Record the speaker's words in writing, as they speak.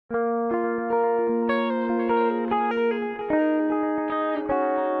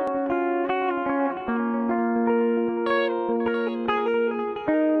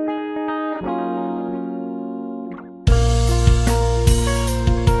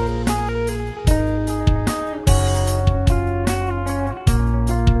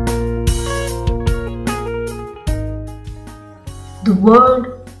world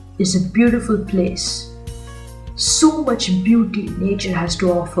is a beautiful place. So much beauty nature has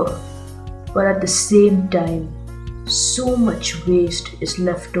to offer, but at the same time, so much waste is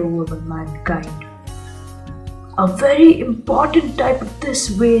left over by mankind. A very important type of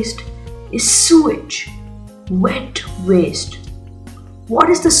this waste is sewage, wet waste. What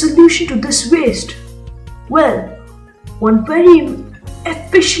is the solution to this waste? Well, one very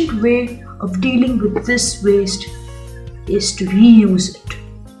efficient way of dealing with this waste is to reuse it.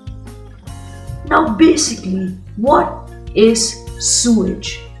 Now basically, what is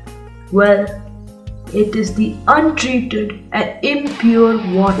sewage? Well, it is the untreated and impure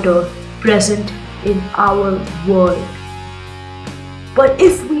water present in our world. But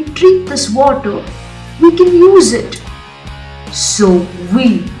if we treat this water, we can use it. So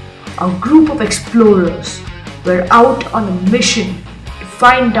we, a group of explorers, were out on a mission to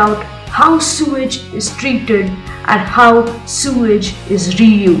find out how sewage is treated and how sewage is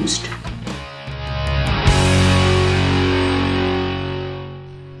reused.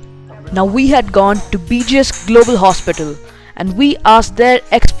 Now we had gone to BGS Global Hospital and we asked their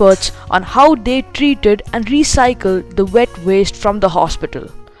experts on how they treated and recycled the wet waste from the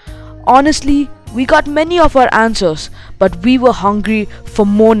hospital. Honestly, we got many of our answers, but we were hungry for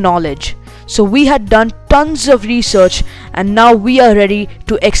more knowledge. So we had done tons of research and now we are ready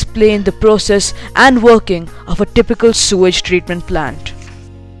to explain the process and working of a typical sewage treatment plant.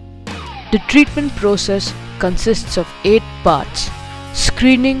 The treatment process consists of 8 parts: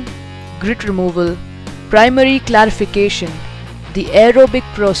 screening, grit removal, primary clarification, the aerobic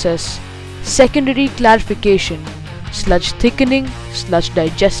process, secondary clarification, sludge thickening, sludge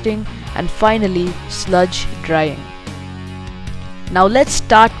digesting, and finally sludge drying. Now let's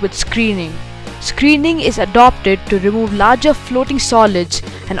start with screening. Screening is adopted to remove larger floating solids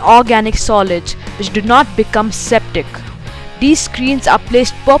and organic solids which do not become septic. These screens are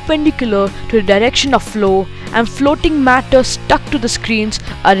placed perpendicular to the direction of flow, and floating matter stuck to the screens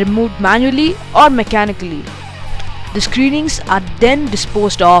are removed manually or mechanically. The screenings are then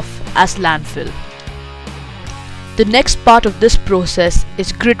disposed of as landfill. The next part of this process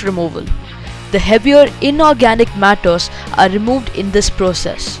is grit removal. The heavier inorganic matters are removed in this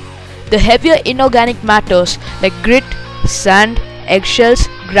process. The heavier inorganic matters like grit, sand, eggshells,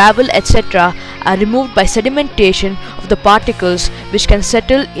 gravel, etc. are removed by sedimentation of the particles which can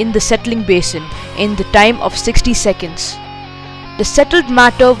settle in the settling basin in the time of 60 seconds. The settled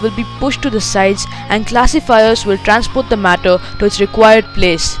matter will be pushed to the sides and classifiers will transport the matter to its required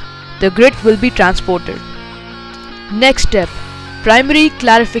place. The grit will be transported. Next step, primary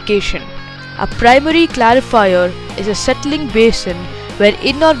clarification. A primary clarifier is a settling basin where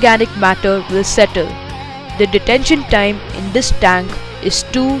inorganic matter will settle. The detention time in this tank is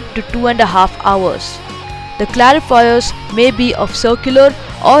 2 to 2.5 hours. The clarifiers may be of circular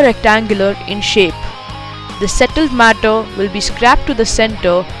or rectangular in shape. The settled matter will be scrapped to the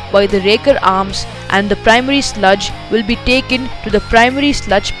center by the raker arms and the primary sludge will be taken to the primary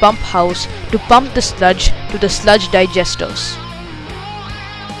sludge pump house to pump the sludge to the sludge digesters.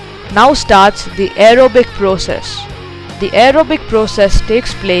 Now starts the aerobic process. The aerobic process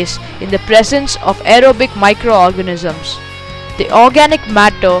takes place in the presence of aerobic microorganisms. The organic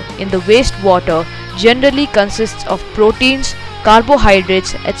matter in the wastewater generally consists of proteins,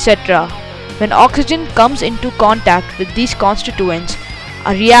 carbohydrates, etc. When oxygen comes into contact with these constituents,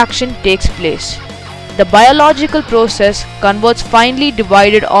 a reaction takes place. The biological process converts finely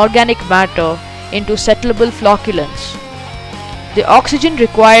divided organic matter into settleable flocculants. The oxygen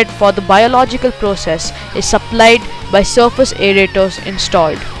required for the biological process is supplied by surface aerators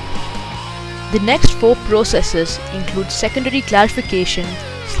installed. The next 4 processes include secondary clarification,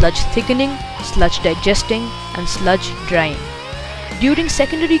 sludge thickening, sludge digesting, and sludge drying. During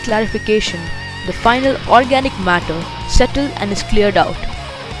secondary clarification, the final organic matter settles and is cleared out.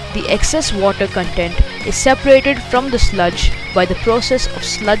 The excess water content is separated from the sludge by the process of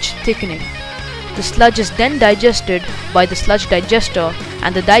sludge thickening. The sludge is then digested by the sludge digester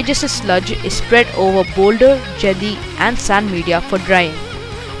and the digested sludge is spread over boulder, jelly and sand media for drying.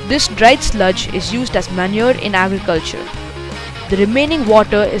 This dried sludge is used as manure in agriculture. The remaining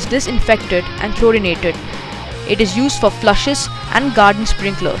water is disinfected and chlorinated. It is used for flushes and garden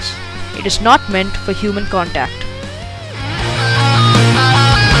sprinklers. It is not meant for human contact.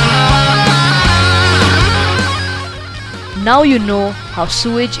 Now you know how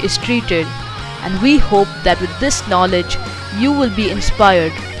sewage is treated, and we hope that with this knowledge you will be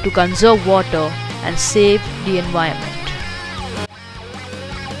inspired to conserve water and save the environment.